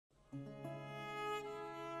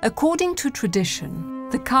According to tradition,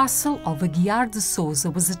 the castle of Aguiar de Sousa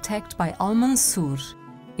was attacked by Al-Mansur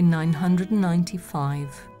in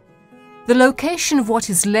 995. The location of what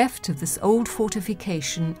is left of this old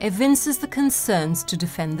fortification evinces the concerns to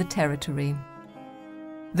defend the territory.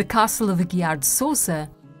 The castle of Aguiar de Sousa,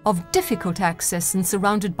 of difficult access and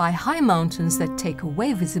surrounded by high mountains that take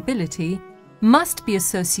away visibility, must be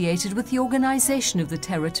associated with the organization of the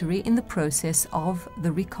territory in the process of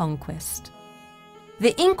the Reconquest.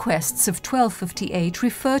 The inquests of 1258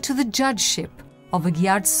 refer to the judgeship of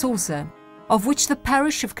Aguiar de Sousa, of which the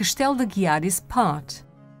parish of Castelo de Aguiar is part,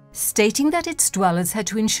 stating that its dwellers had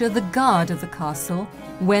to ensure the guard of the castle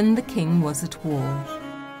when the king was at war.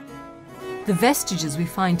 The vestiges we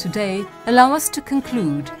find today allow us to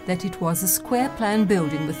conclude that it was a square plan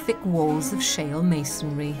building with thick walls of shale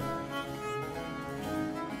masonry.